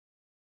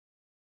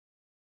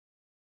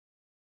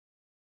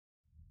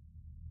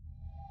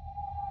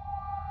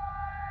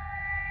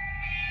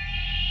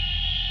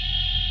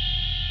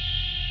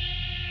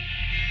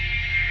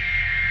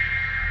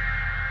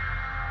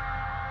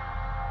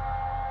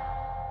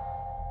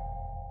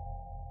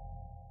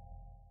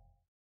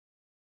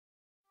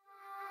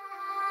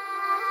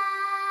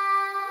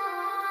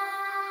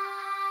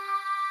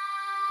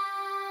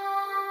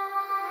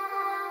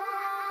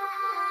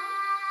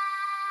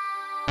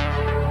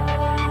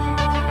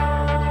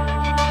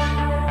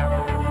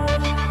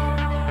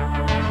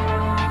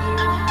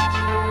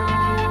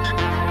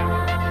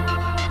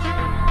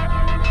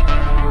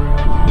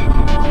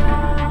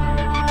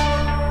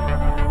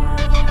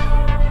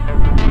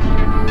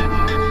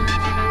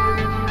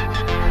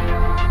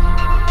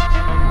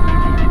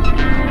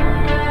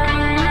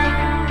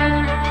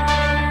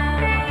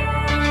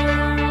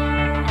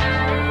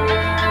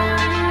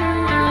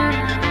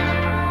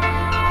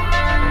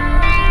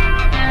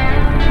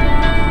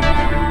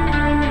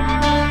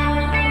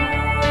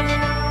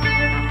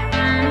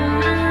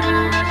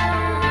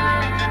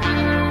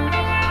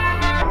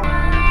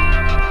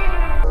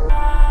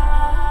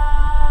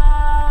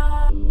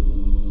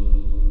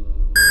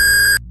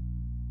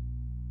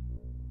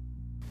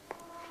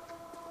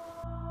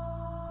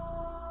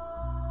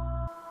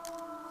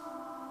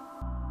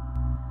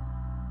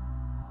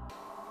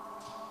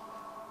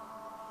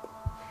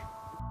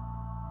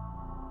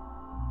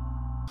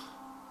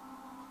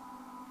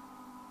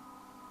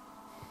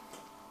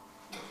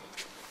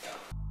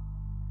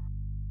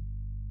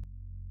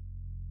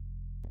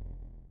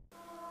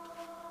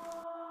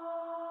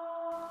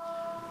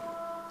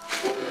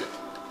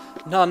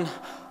None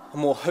are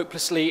more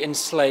hopelessly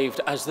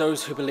enslaved as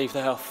those who believe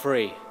they are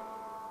free.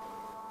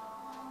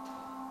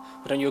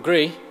 But don't you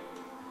agree?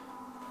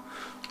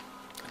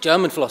 A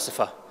German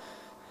philosopher.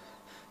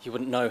 You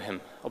wouldn't know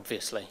him,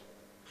 obviously.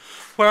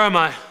 Where am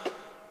I?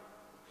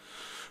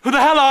 Who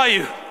the hell are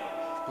you?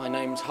 My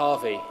name's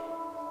Harvey.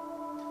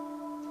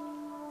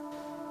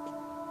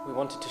 We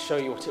wanted to show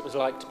you what it was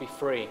like to be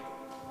free.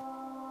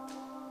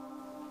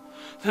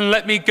 Then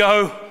let me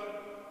go.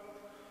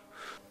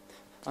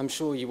 I'm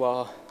sure you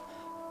are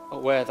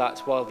aware that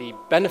while the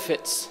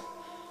benefits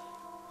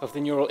of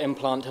the neural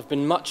implant have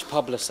been much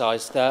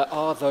publicized, there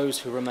are those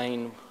who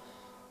remain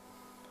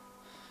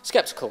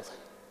skeptical.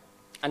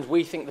 And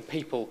we think the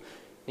people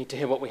need to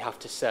hear what we have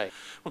to say.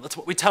 Well, that's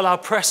what we tell our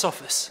press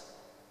office.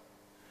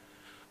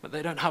 But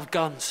they don't have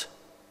guns.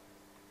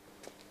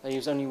 They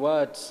use only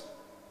words.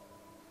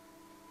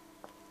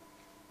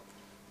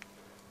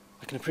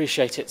 I can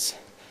appreciate its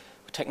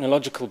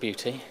technological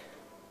beauty.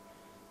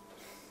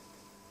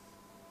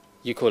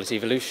 You call it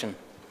evolution.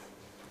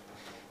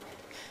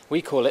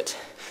 We call it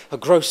a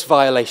gross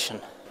violation.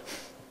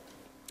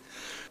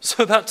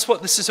 So that's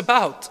what this is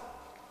about.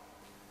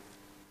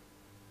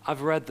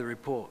 I've read the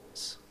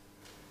reports.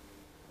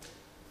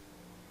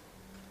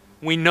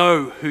 We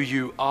know who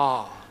you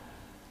are.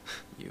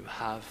 You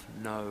have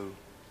no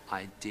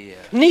idea.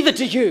 Neither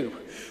do you.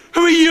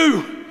 Who are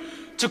you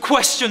to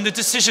question the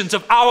decisions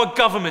of our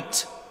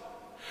government?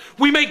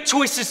 We make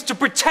choices to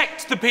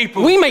protect the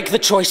people. We make the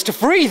choice to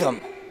free them.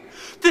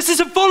 This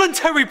is a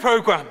voluntary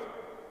program.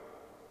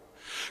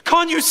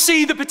 Can't you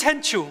see the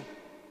potential?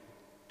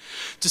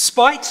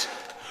 Despite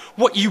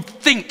what you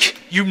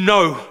think you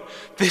know,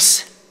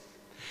 this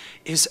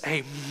is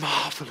a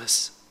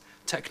marvelous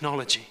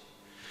technology.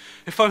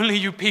 If only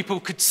you people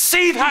could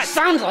see that! It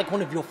sounds like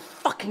one of your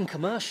fucking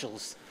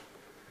commercials.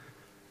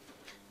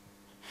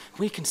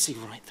 We can see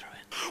right through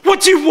it.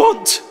 What do you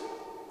want?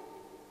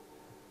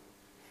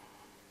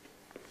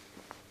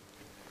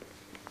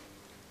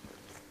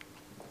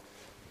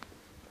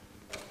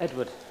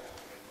 Edward.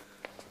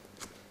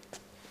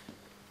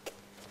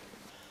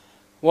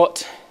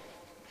 What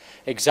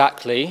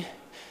exactly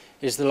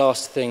is the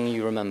last thing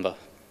you remember?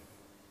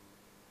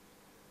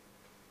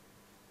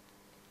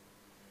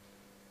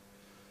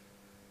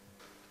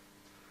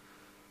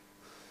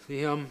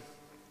 The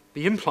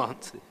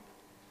implant.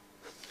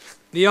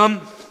 The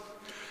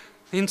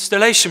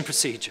installation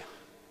procedure.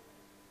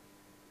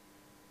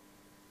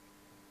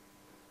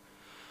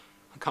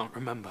 I can't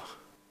remember.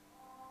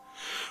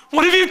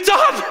 What have you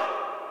done?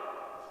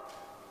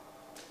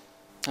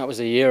 That was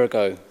a year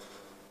ago.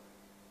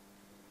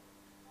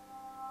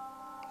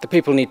 The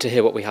people need to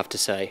hear what we have to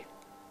say.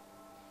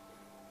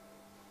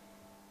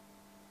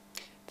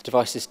 The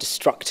device is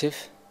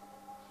destructive,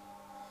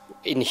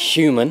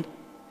 inhuman.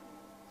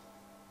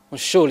 Well,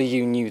 surely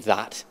you knew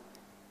that.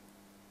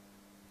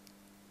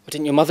 Or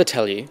didn't your mother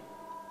tell you?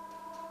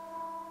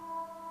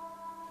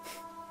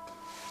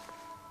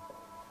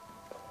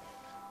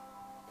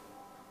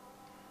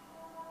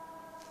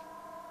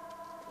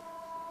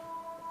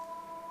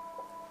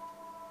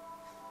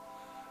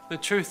 The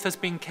truth has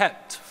been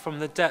kept from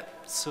the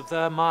depths of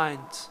their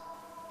minds.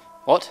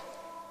 What?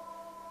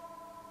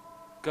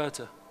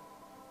 Goethe.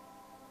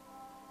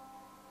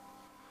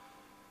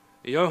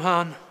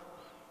 Johann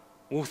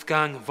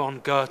Wolfgang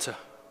von Goethe,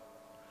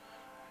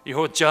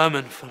 your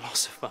German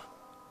philosopher.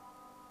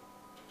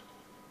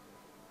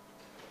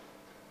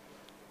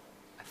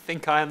 I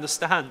think I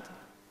understand.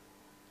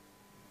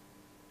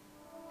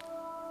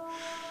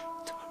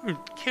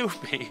 Don't kill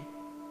me.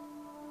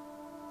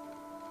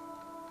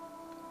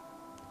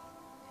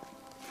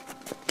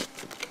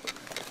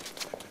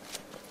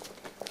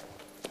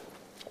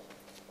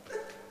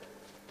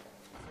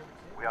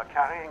 We are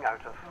carrying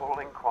out a full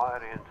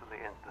inquiry into the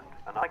incident,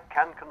 and I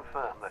can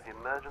confirm that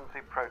emergency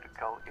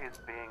protocol is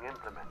being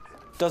implemented.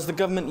 Does the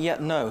government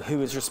yet know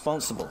who is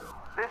responsible?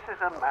 This is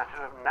a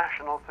matter of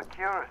national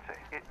security.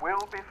 It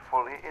will be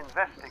fully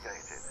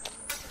investigated.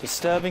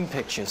 Disturbing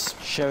pictures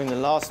showing the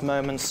last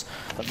moments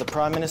of the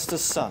Prime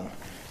Minister's son,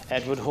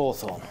 Edward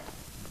Hawthorne.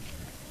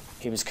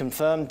 He was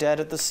confirmed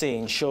dead at the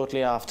scene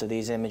shortly after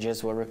these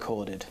images were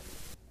recorded.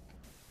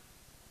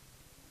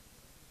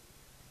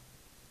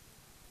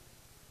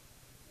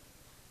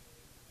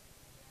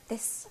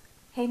 This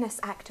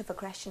heinous act of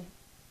aggression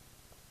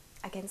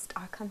against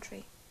our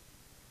country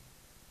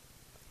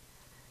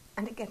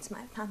and against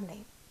my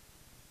family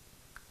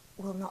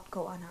will not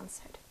go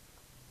unanswered.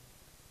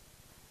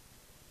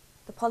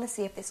 The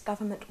policy of this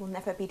government will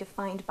never be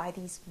defined by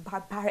these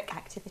barbaric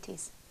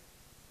activities,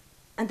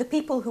 and the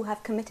people who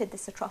have committed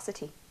this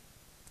atrocity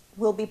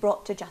will be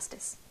brought to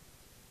justice.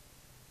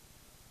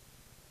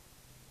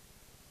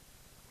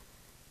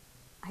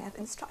 I have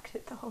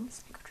instructed the Home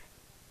Secretary.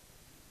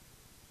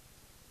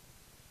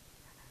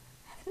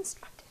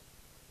 Instructed.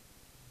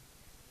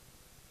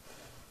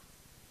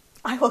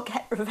 I will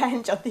get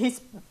revenge on these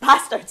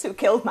bastards who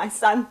killed my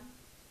son.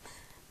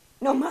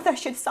 No mother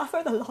should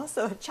suffer the loss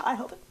of a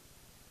child.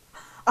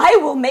 I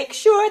will make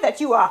sure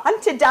that you are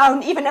hunted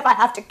down, even if I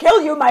have to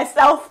kill you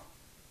myself.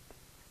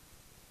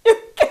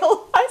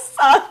 kill my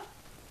son.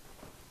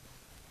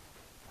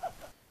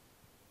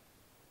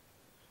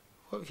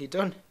 What have you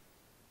done?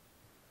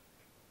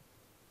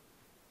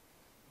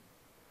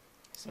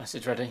 Is the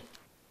message ready?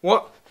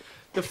 What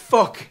the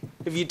fuck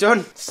have you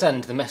done?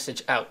 Send the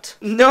message out.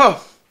 No!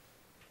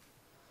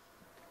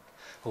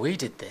 We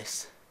did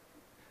this.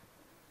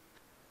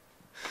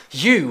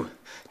 You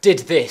did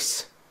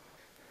this.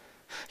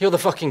 You're the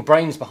fucking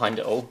brains behind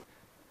it all.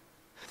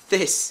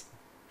 This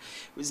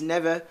was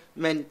never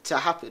meant to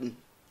happen.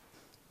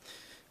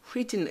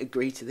 We didn't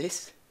agree to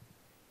this.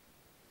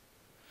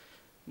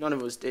 None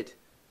of us did.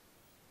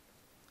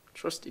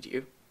 Trusted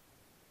you.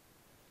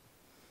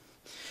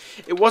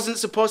 It wasn't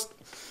supposed...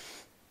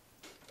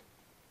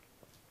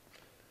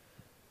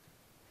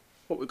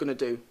 What we're gonna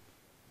do?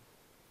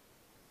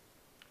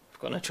 We've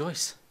got no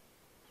choice.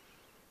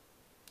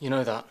 You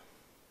know that.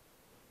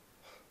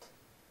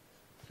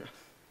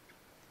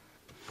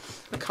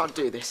 I can't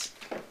do this.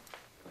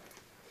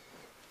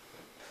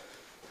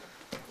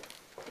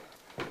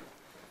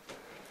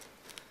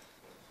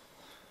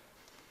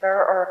 There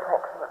are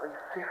approximately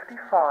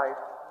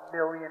 55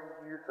 million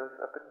users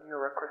of the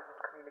NeuroCrystal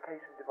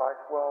communication device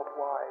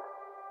worldwide,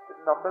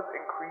 with numbers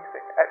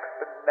increasing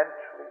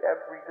exponentially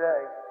every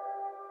day.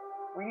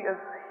 We as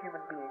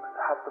human beings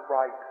have the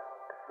right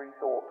to free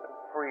thought and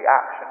free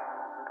action,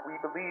 and we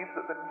believe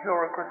that the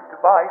NeuroCrystal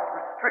device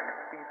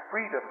restricts these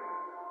freedoms.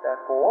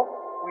 Therefore,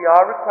 we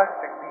are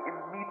requesting the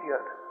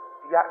immediate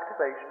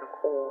deactivation of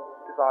all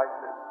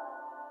devices.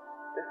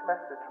 This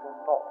message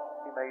will not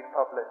be made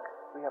public.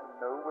 We have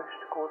no wish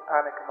to cause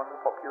panic among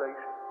the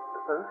population,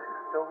 but those who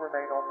still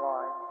remain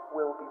online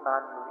will be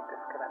manually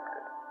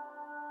disconnected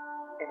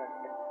in an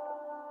instant.